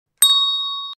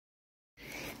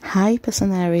Hi,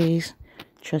 percenaries.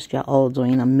 Trust you're all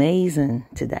doing amazing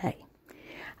today.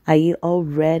 Are you all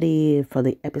ready for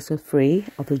the episode 3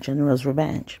 of The General's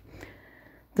Revenge?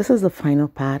 This is the final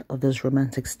part of this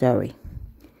romantic story.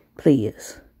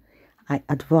 Please, I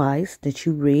advise that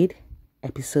you read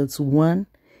episodes 1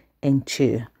 and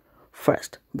 2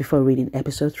 first before reading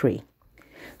episode 3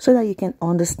 so that you can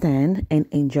understand and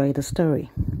enjoy the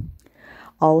story.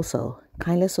 Also,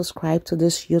 kindly subscribe to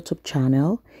this YouTube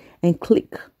channel and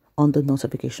click on the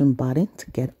notification button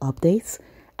to get updates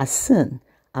as soon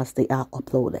as they are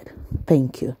uploaded.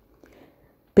 Thank you.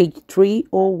 Page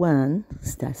 301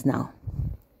 starts now.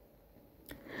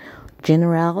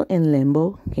 General and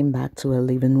Lambo came back to her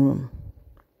living room.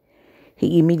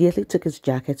 He immediately took his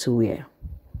jacket to wear,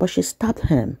 but she stopped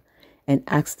him and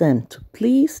asked him to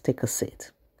please take a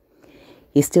seat.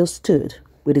 He still stood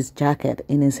with his jacket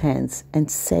in his hands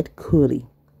and said coolly,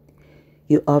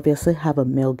 "You obviously have a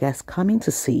male guest coming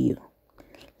to see you.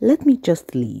 Let me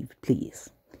just leave, please.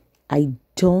 I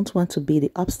don't want to be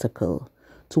the obstacle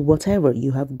to whatever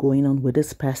you have going on with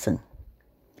this person."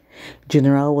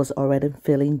 General was already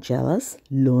feeling jealous,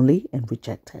 lonely, and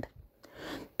rejected.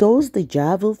 Those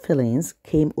deja vu feelings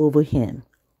came over him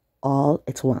all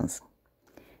at once.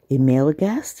 A male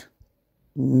guest?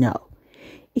 No.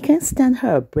 He can't stand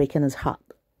her breaking his heart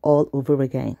all over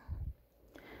again.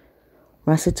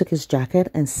 Mercy took his jacket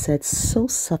and said so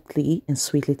softly and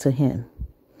sweetly to him,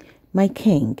 "My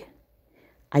king,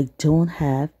 I don't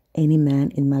have any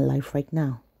man in my life right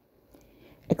now,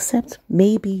 except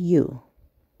maybe you.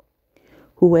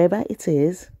 Whoever it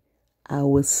is, I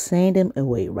will send him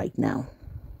away right now."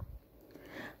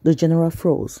 The general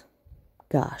froze.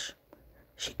 Gosh,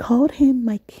 she called him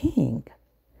my king.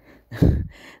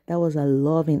 That was a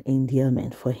loving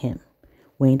endearment for him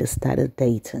when they started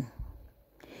dating.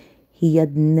 He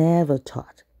had never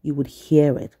thought you would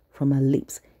hear it from her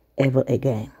lips ever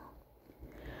again.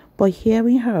 But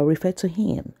hearing her refer to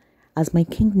him as my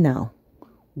king now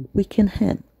weakened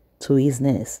him to his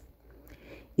knees.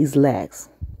 His legs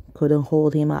couldn't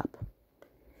hold him up.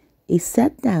 He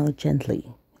sat down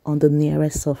gently on the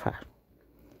nearest sofa.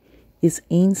 His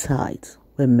insides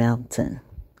were melting.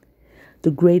 The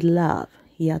great love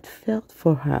he had felt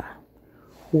for her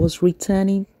was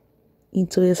returning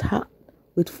into his heart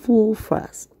with full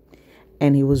force,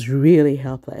 and he was really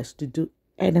helpless to do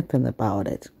anything about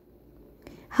it.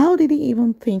 How did he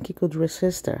even think he could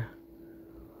resist her?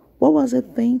 What was he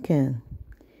thinking?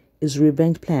 His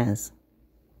revenge plans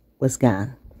was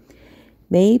gone.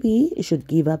 Maybe he should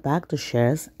give her back the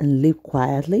shares and live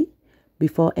quietly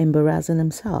before embarrassing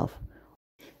himself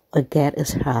or get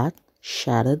his heart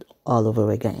shattered all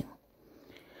over again.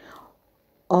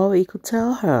 Or he could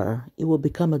tell her he will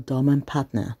become a dormant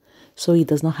partner so he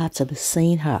does not have to be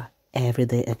seeing her every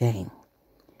day again.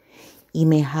 He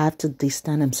may have to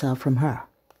distance himself from her.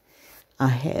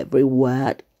 Her every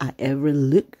word, her every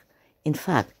look, in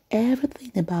fact,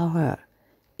 everything about her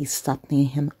is softening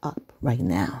him up right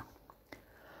now.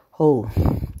 Oh,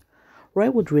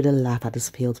 Roy would really laugh at his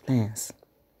failed plans.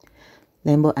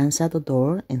 Lambo answered the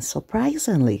door and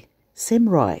surprisingly, same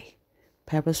Roy,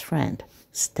 Pere's friend,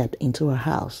 stepped into her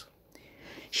house.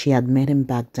 She had met him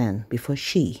back then before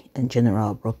she and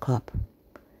General broke up.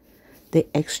 They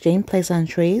exchanged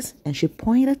pleasantries and she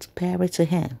pointed Pere to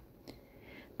him.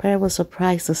 Pere was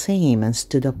surprised to see him and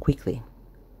stood up quickly.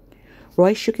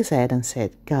 Roy shook his head and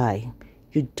said, "Guy,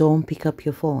 you don't pick up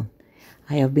your phone.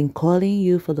 I have been calling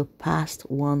you for the past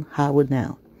 1 hour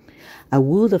now. I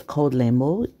would have called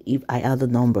Lambo if I had the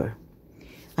number.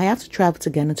 I have to travel to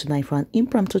Ghana tonight for an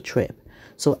impromptu trip,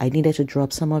 so I needed to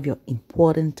drop some of your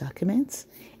important documents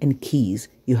and keys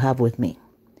you have with me.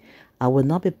 I will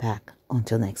not be back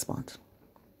until next month."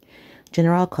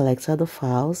 General collected the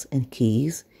files and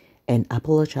keys and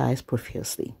apologized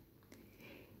profusely.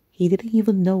 He didn't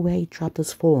even know where he dropped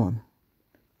his phone.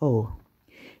 Oh,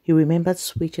 he remembered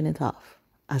switching it off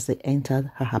as they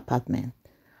entered her apartment.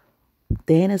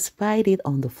 Then he spied it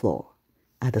on the floor.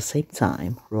 At the same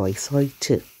time, Roy saw it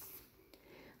too.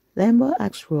 Lambo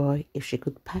asked Roy if she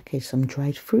could package some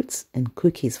dried fruits and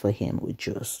cookies for him with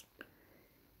juice.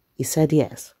 He said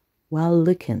yes, while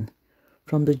looking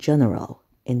from the general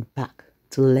and back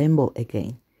to Lambo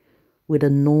again with a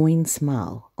knowing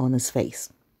smile on his face.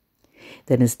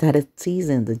 Then he started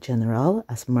teasing the general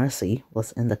as Mercy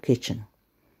was in the kitchen.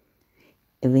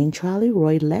 Eventually,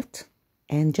 Roy left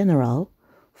and General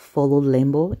followed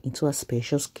Lambo into a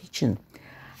spacious kitchen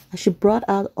as she brought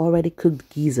out already cooked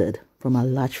gizzard from a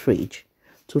large fridge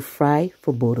to fry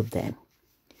for both of them.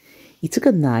 He took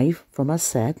a knife from her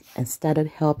set and started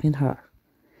helping her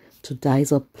to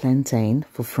dice up plantain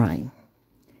for frying.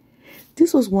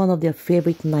 This was one of their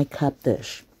favorite nightcap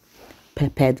dish,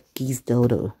 peppered geese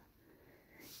dodo.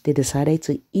 They decided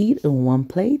to eat in one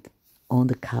plate on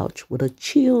the couch with a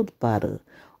chilled bottle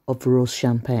of rose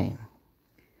champagne.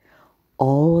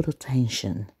 All the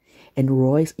tension and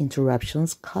Roy's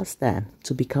interruptions caused them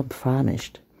to become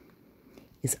famished.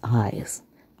 His eyes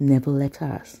never left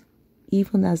hers,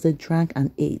 even as they drank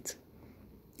and ate.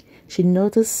 She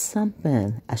noticed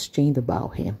something has changed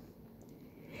about him.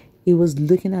 He was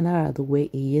looking at her the way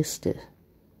he used to,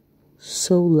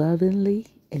 so lovingly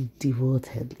and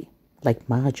devotedly, like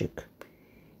magic.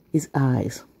 His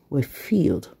eyes were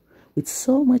filled with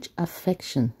so much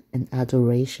affection and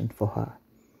adoration for her.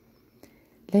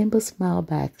 Lambo smiled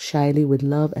back shyly with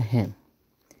love at him.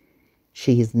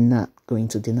 She is not going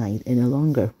to deny it any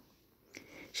longer.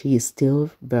 She is still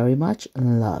very much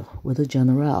in love with the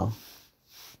general.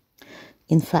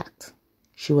 In fact,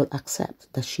 she will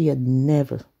accept that she had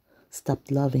never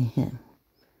stopped loving him.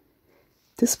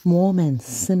 This moment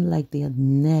seemed like they had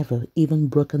never even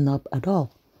broken up at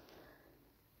all.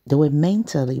 They were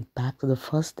mentally back to the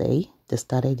first day they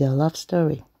started their love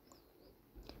story.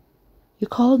 "You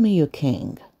called me your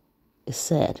king," he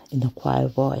said in a quiet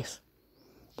voice,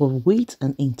 but with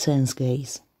an intense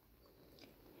gaze.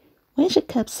 When she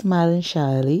kept smiling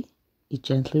shyly, he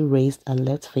gently raised her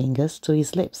left fingers to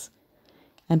his lips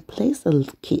and placed a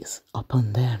kiss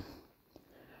upon them.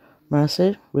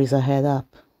 Mercy raised her head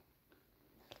up,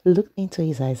 looked into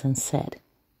his eyes and said,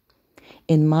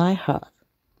 "In my heart,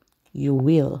 you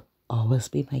will always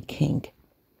be my king."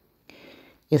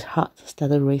 His heart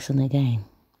started racing again,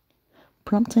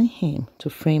 prompting him to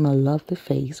frame a lovely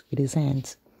face with his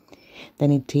hands.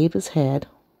 Then he dipped his head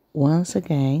once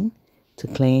again to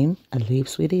claim her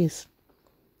lips with his.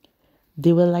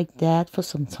 They were like that for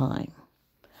some time,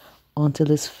 until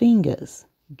his fingers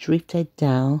drifted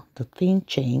down the thin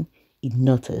chain he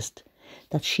noticed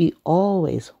that she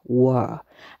always wore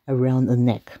around her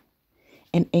neck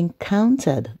and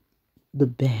encountered the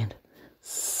band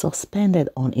suspended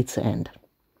on its end.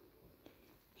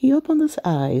 He opened his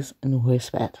eyes and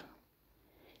whispered,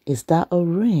 "Is that a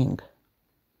ring?"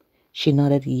 She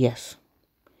nodded yes.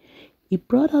 He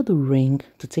brought out the ring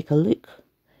to take a look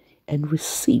and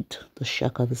received the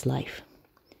shock of his life.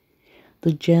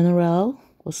 The general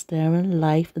was staring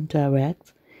live and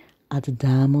direct at the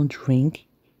diamond ring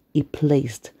he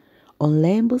placed on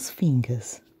Lambo's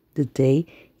fingers the day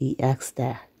he asked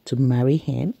her to marry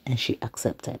him and she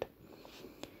accepted.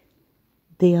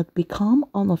 They had become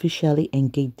unofficially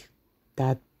engaged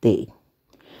that day,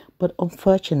 but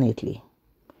unfortunately,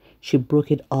 she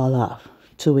broke it all off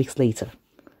 2 weeks later.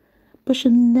 But she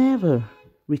never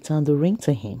returned the ring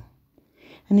to him,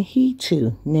 and he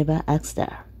too never asked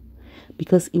her,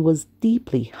 because he was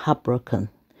deeply heartbroken,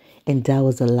 and that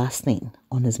was the last thing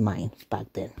on his mind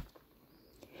back then.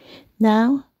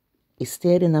 Now, he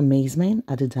stared in amazement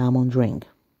at the diamond ring.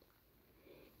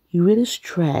 He really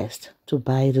stressed to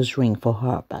buy this ring for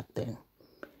her back then,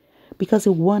 because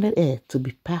he wanted it to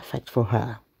be perfect for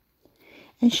her,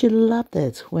 and she loved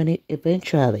it when he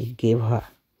eventually gave her.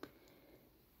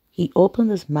 He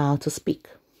opened his mouth to speak,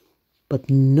 but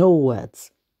no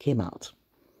words came out.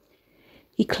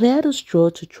 He cleared his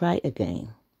throat to try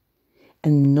again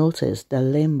and noticed that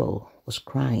Lambo was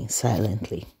crying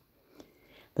silently.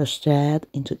 They stared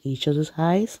into each other's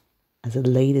eyes as he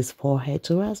laid his forehead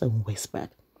to hers and whispered,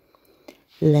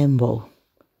 "Lambo,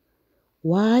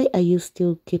 why are you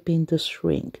still keeping this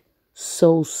ring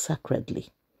so sacredly?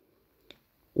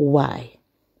 Why?"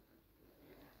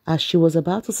 As she was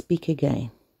about to speak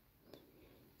again,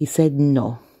 he said,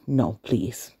 No,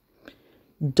 please.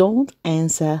 Don't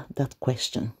answer that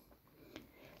question.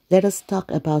 Let us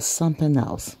talk about something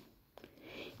else."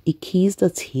 He kissed the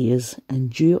tears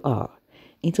and drew her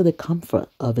into the comfort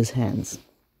of his hands.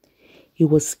 He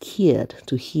was scared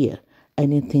to hear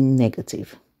anything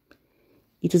negative.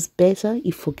 It is better he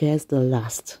forgets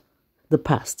the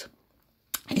past,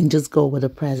 and just go with the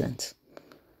present.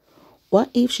 What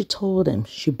if she told him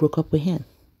she broke up with him?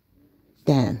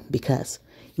 Then, because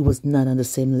he was not on the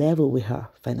same level with her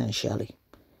financially,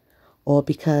 or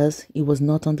because he was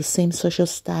not on the same social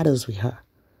status with her,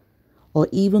 or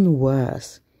even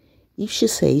worse, if she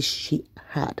says she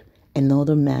had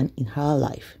another man in her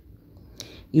life,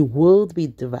 he would be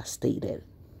devastated.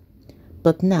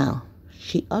 But now,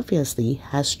 she obviously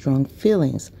has strong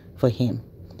feelings for him,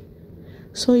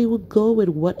 so he would go with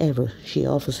whatever she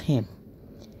offers him.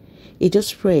 He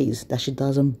just prays that she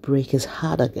doesn't break his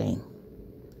heart again.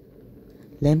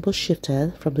 Lambo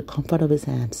shifted from the comfort of his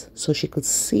arms so she could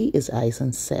see his eyes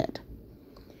and said,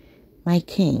 "My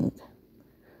king,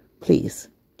 please,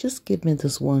 just give me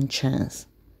this one chance.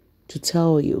 to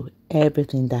tell you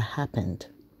everything that happened.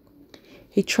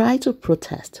 He tried to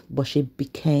protest, but she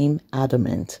became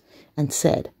adamant and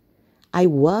said, "I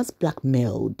was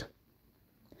blackmailed."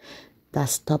 That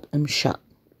stopped him short.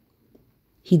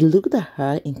 He looked at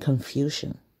her in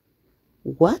confusion.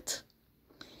 "What?"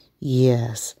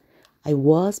 "Yes, I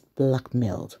was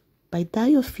blackmailed by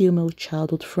that your female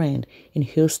childhood friend in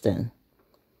Houston."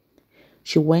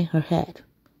 She went ahead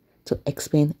to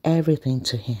explain everything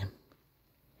to him.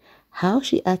 How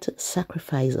she had to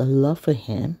sacrifice her love for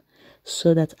him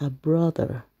so that her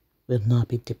brother will not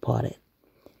be deported.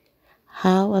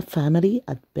 How her family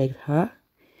had begged her,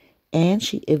 and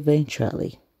she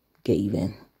eventually gave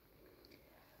in.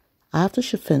 After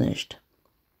she finished,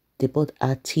 they both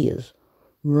had tears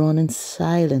running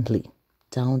silently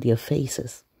down their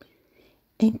faces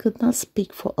and could not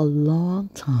speak for a long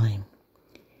time.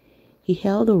 He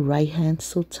held her right hand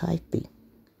so tightly.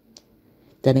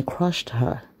 Then he crushed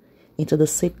her into the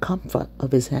safe comfort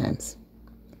of his hands.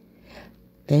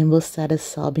 Lambo started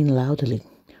sobbing loudly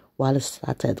while he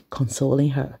started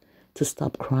consoling her to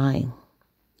stop crying.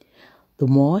 The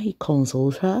more he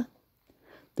consoled her,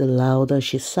 the louder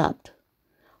she sobbed,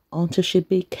 until she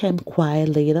became quiet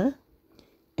later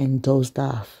and dozed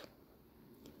off.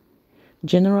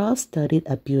 General studied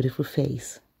her beautiful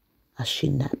face as she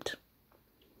napped.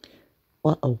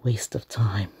 What a waste of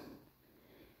time.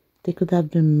 They could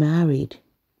have been married,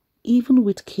 even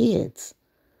with kids,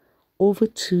 over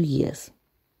 2 years,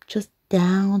 just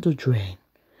down the drain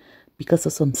because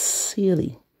of some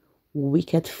silly,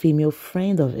 wicked female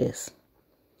friend of his.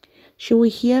 She will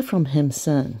hear from him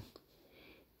soon.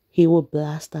 He will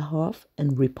blast her off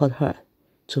and report her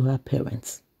to her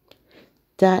parents.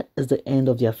 That is the end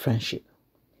of their friendship.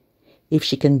 If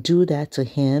she can do that to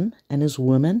him and his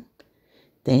woman,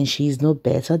 then she is no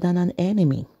better than an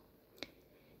enemy.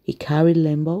 He carried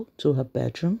Lambo to her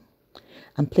bedroom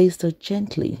and placed her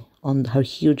gently on her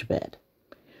huge bed,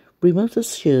 removed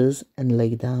his shoes and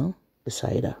lay down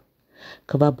beside her,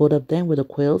 covered both of them with a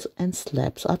quilt and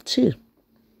slept off too.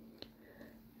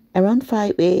 Around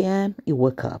 5 a.m., he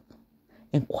woke up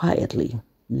and quietly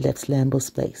left Lambo's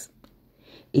place.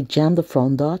 He jammed the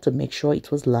front door to make sure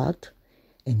it was locked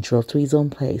and drove to his own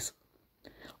place,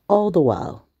 all the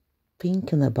while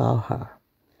thinking about her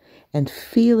and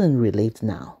feeling relieved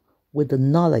now with the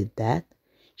knowledge that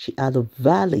she had a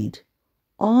valid,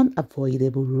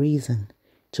 unavoidable reason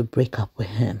to break up with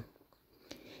him.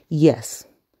 Yes,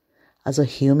 as a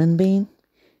human being,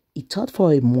 he thought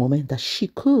for a moment that she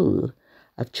could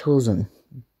have chosen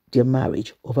their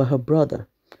marriage over her brother.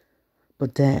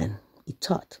 But then he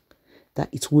thought that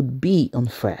it would be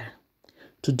unfair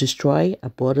to destroy her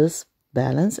brother's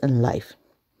balance in life.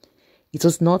 It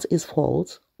was not his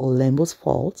fault or Lambo's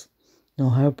fault,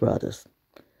 nor her brother's.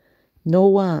 No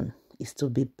one is to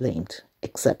be blamed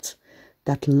except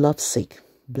that lovesick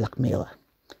blackmailer.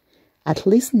 At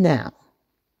least now,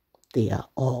 they are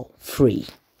all free.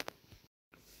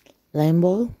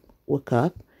 Lambo woke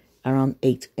up around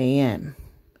 8 a.m.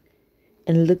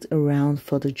 and looked around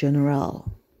for the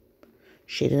general.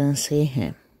 She didn't see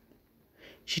him.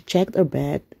 She checked her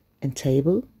bed and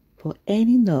table for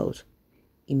any note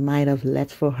he might have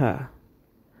left for her,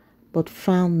 but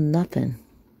found nothing.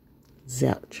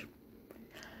 Zilch.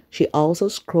 She also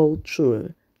scrolled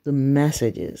through the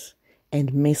messages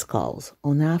and missed calls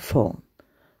on her phone,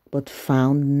 but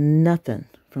found nothing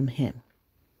from him.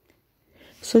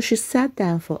 So she sat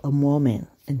down for a moment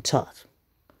and thought,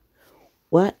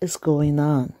 what is going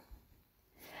on?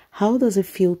 How does it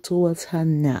feel towards her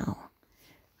now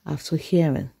after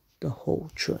hearing the whole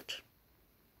truth?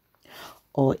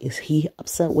 Or is he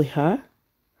upset with her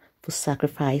for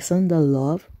sacrificing the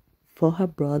love for her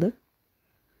brother?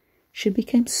 She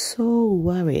became so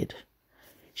worried.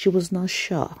 She was not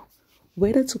sure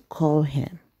whether to call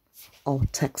him or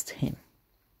text him.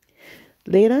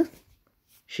 Later,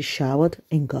 she showered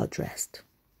and got dressed.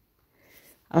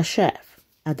 Our chef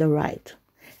had arrived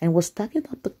and was stocking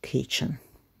up the kitchen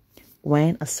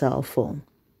when a cell phone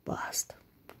buzzed.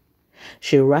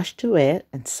 She rushed to it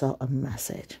and saw a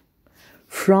message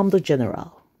from the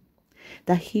general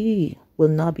that he will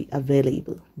not be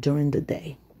available during the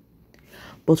day,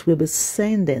 but will be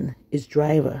sending his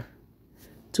driver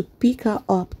to pick her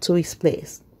up to his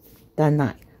place that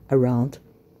night around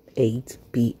 8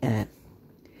 p.m.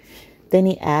 Then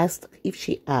he asked if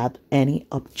she had any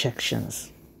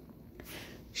objections.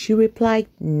 She replied,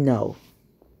 no.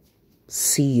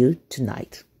 See you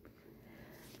tonight.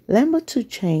 Lambo too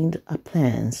changed her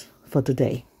plans for the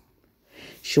day.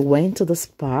 She went to the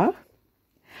spa,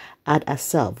 had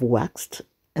herself waxed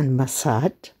and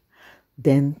massaged,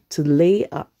 then to lay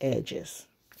her edges,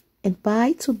 and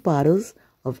buy 2 bottles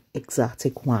of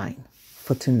exotic wine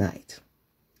for tonight.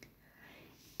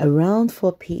 Around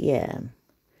 4 p.m.,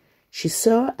 she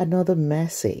saw another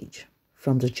message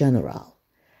from the general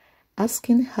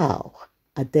asking how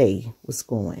a day was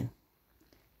going.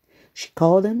 She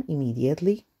called him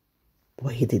immediately,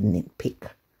 but he didn't pick.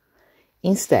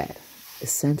 Instead, he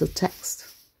sent a text.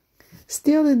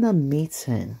 Still in a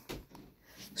meeting.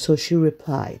 So she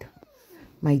replied,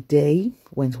 "My day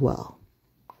went well.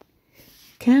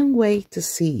 Can't wait to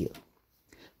see you."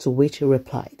 To which he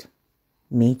replied,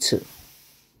 "Me too."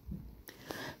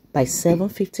 By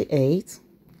 7:58,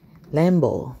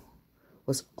 Lambo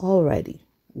was already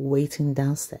waiting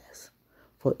downstairs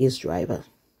for his driver.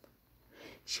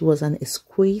 She was an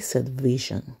exquisite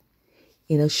vision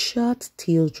in a short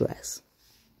teal dress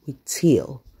with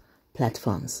teal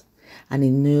platforms and a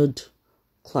nude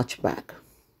clutch bag.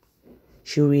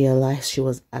 She realized she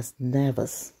was as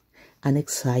nervous and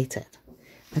excited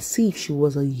as if she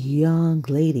was a young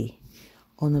lady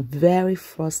on a very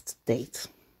first date.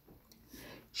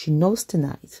 She knows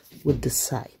tonight would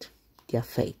decide their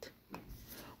fate,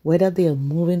 whether they are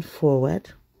moving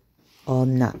forward or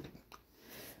not.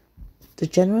 The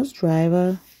general's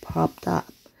driver popped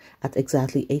up at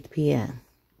exactly 8 p.m.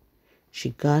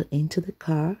 She got into the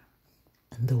car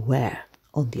and they were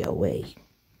on their way.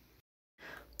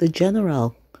 The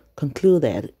general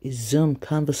concluded his Zoom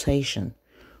conversation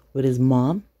with his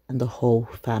mom and the whole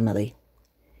family.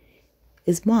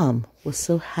 His mom was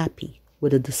so happy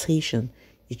with the decision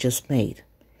he just made,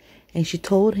 and she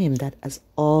told him that as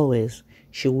always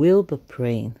she will be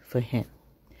praying for him.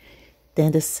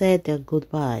 Then they said their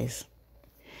goodbyes.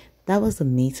 That was the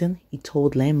meeting he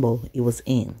told Lambo he was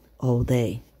in all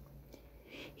day.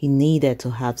 He needed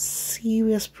to have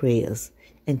serious prayers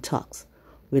and talks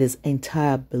with his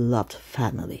entire beloved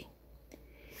family.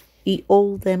 He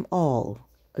owed them all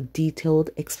a detailed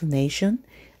explanation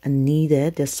and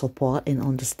needed their support and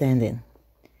understanding.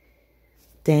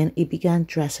 Then he began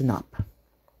dressing up.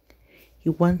 He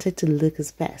wanted to look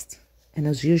his best and,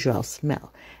 as usual,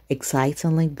 smell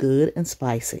excitingly good and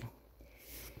spicy.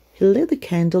 He lit the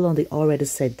candle on the already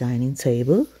set dining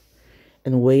table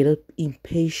and waited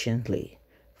impatiently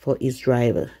for his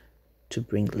driver to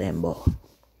bring Lambo.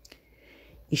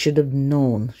 He should have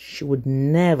known she would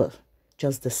never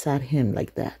just desert him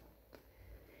like that.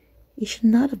 He should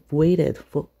not have waited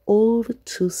for over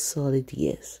 2 solid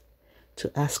years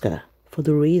to ask her for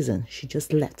the reason she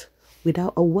just left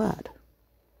without a word.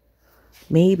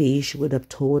 Maybe she would have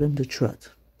told him the truth,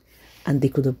 and they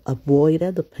could have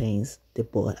avoided the pains they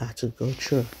both had to go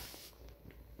through.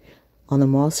 On a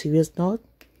more serious note,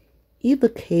 if the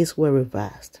case were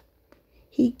reversed,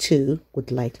 he too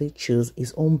would likely choose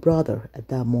his own brother at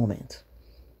that moment.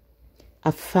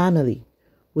 Her family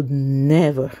would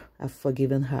never have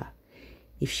forgiven her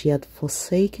if she had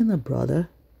forsaken her brother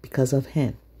because of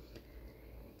him.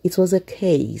 It was a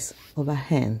case of her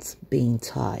hands being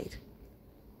tied.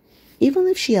 Even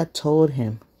if she had told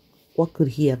him, what could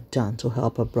he have done to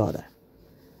help her brother?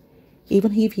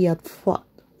 Even if he had fought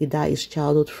without his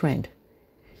childhood friend,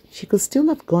 she could still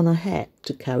have gone ahead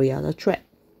to carry out her threat,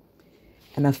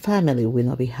 and her family will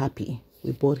not be happy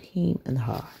with both him and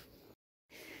her.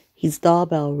 His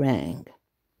doorbell rang,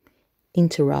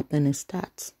 interrupting his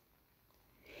thoughts,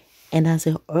 and as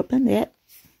he opened it,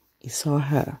 he saw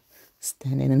her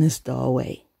standing in his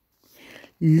doorway,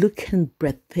 looking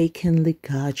breathtakingly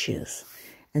gorgeous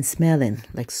and smelling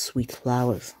like sweet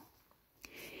flowers.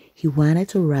 He wanted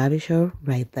to ravish her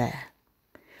right there,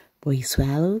 but he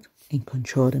swallowed and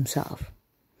controlled himself.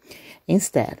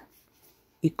 Instead,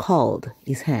 he curled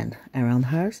his hand around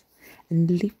hers and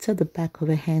lifted the back of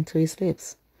her hand to his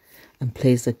lips and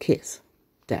placed a kiss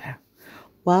there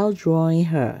while drawing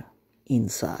her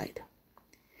inside.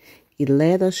 He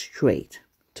led her straight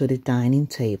to the dining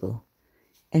table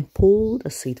and pulled a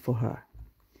seat for her.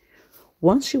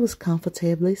 Once she was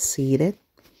comfortably seated,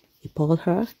 he poured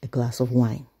her a glass of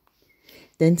wine,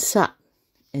 then sat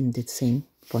and did same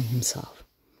for himself.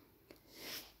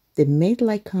 They made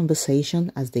light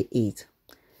conversation as they ate.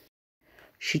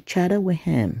 She chatted with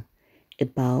him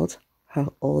about her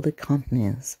older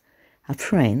companions, her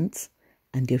friends,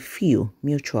 and their few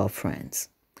mutual friends.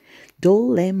 Though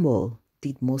Lambo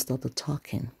did most of the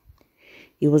talking,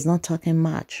 he was not talking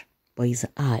much, but his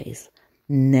eyes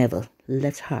never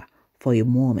left her for a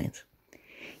moment.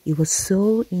 He was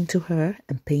so into her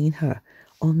and paying her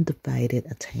undivided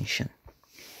attention,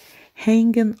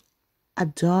 hanging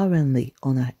adoringly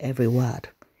on her every word.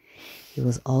 He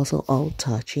was also all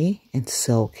touchy and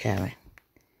so caring.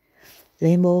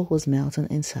 Lambo was melting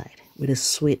inside with a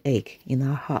sweet ache in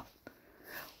her heart,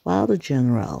 while the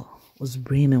general was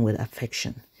brimming with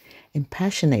affection and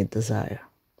passionate desire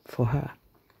for her.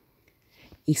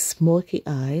 His smoky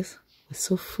eyes were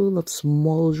so full of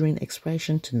smoldering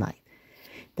expression tonight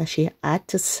that she had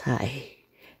to sigh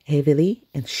heavily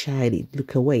and shyly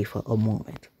look away for a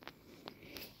moment.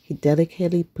 He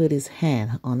delicately put his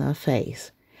hand on her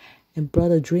face and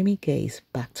brought a dreamy gaze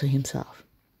back to himself.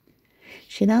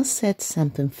 She now said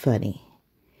something funny,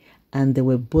 and they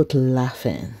were both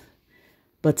laughing.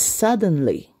 But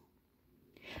suddenly,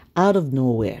 out of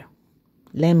nowhere,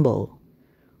 Lambo,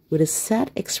 with a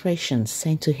sad expression,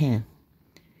 said to him,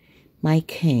 "My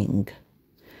king,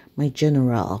 my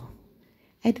general,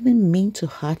 I didn't mean to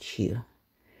hurt you.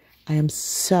 I am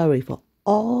sorry for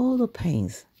all the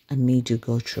pains I made you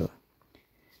go through.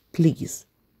 Please,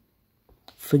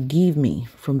 forgive me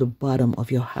from the bottom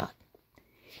of your heart.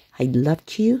 I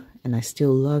loved you and I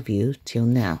still love you till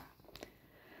now."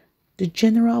 The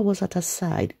general was at her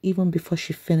side even before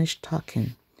she finished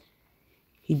talking.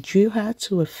 He drew her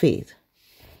to her feet,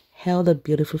 held her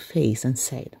beautiful face and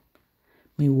said,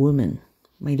 "My woman,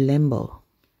 my Lambo,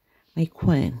 my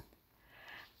queen,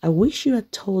 I wish you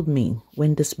had told me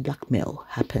when this blackmail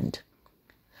happened.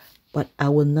 But I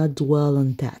will not dwell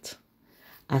on that,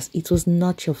 as it was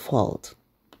not your fault.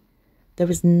 There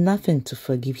is nothing to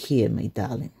forgive here, my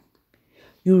darling.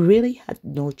 You really had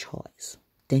no choice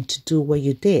than to do what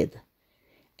you did.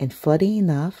 And funny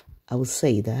enough, I will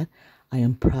say that I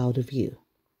am proud of you.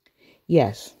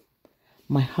 Yes,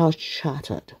 my heart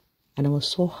shattered and I was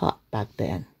so hurt back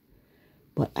then.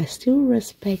 But I still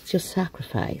respect your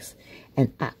sacrifice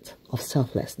and act of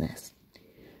selflessness.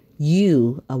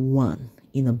 You are one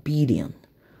in a billion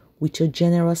with your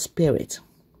generous spirit."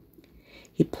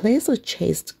 He placed a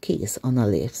chaste kiss on her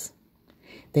lips,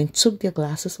 then took their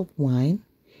glasses of wine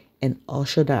and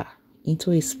ushered her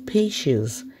into a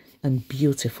spacious and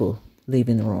beautiful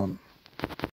living room.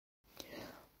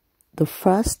 The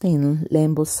first thing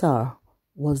Lambo saw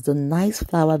was the nice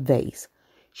flower vase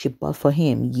she bought for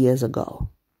him years ago.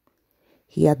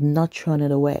 He had not thrown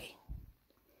it away.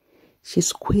 She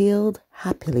squealed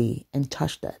happily and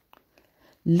touched it,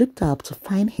 looked up to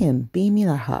find him beaming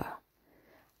at her,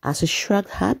 as he shrugged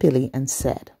happily and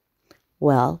said,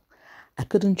 "Well, I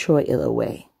couldn't throw it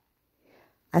away.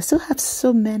 I still have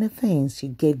so many things you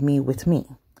gave me with me.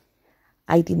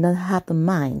 I did not have the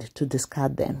mind to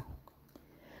discard them.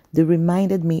 They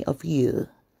reminded me of you,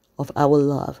 of our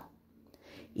love."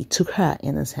 He took her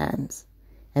in his hands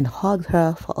and hugged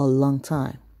her for a long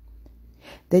time.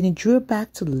 Then he drew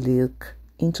back to look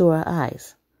into her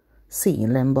eyes. "See,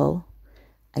 Lambo,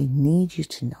 I need you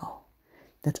to know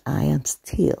that I am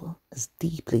still as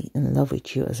deeply in love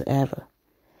with you as ever.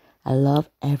 I love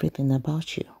everything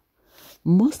about you,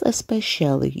 most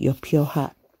especially your pure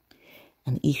heart.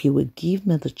 And if you would give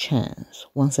me the chance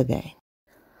once again."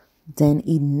 Then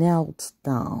he knelt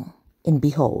down, and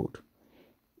behold,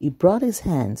 he brought his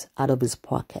hands out of his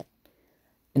pocket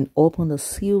and opened a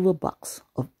silver box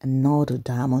of another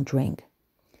diamond ring,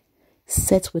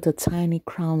 set with a tiny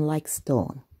crown-like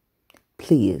stone.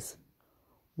 "Please,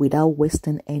 without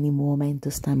wasting any moment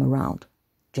this time around,"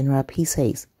 General P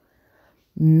says,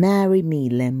 "marry me,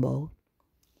 Lambo."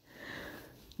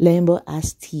 Lambo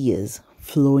has tears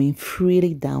flowing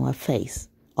freely down her face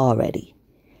already,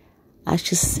 as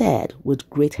she said with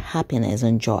great happiness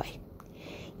and joy,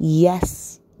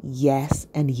 "Yes, yes,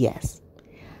 and yes.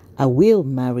 I will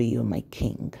marry you, my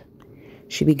king."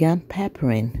 She began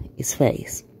peppering his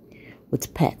face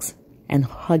with pecks and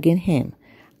hugging him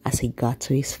as he got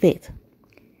to his feet.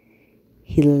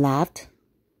 He laughed,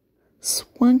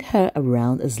 swung her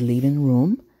around his living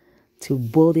room till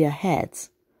both their heads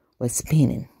were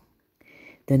spinning.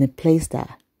 Then he placed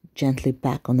her gently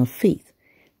back on her feet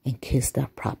and kissed her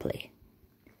properly.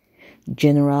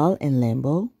 General and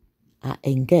Lambo are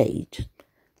engaged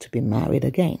to be married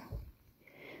again.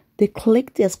 They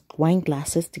clicked their wine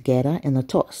glasses together in a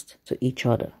toast to each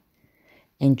other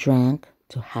and drank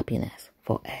to happiness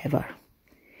forever.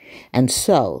 And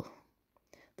so,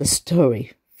 the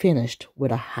story finished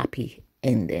with a happy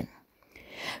ending.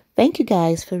 Thank you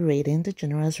guys for reading The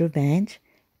General's Revenge,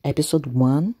 Episode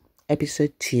 1,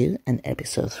 Episode 2, and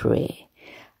Episode 3.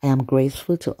 I am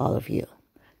grateful to all of you.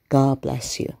 God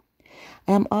bless you.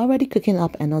 I am already cooking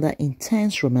up another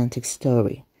intense romantic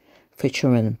story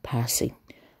featuring Percy.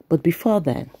 But before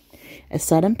then, a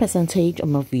certain percentage of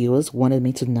my viewers wanted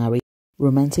me to narrate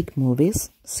romantic movies,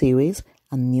 series,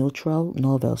 and neutral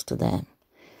novels to them.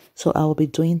 So I will be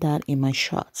doing that in my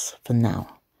shorts for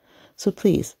now. So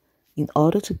please, in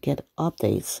order to get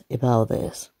updates about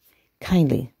this,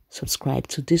 kindly subscribe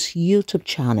to this YouTube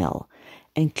channel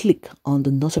and click on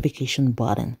the notification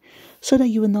button so that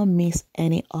you will not miss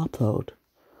any upload.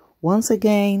 Once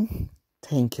again,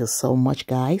 thank you so much,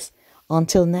 guys.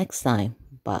 Until next time,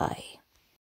 bye.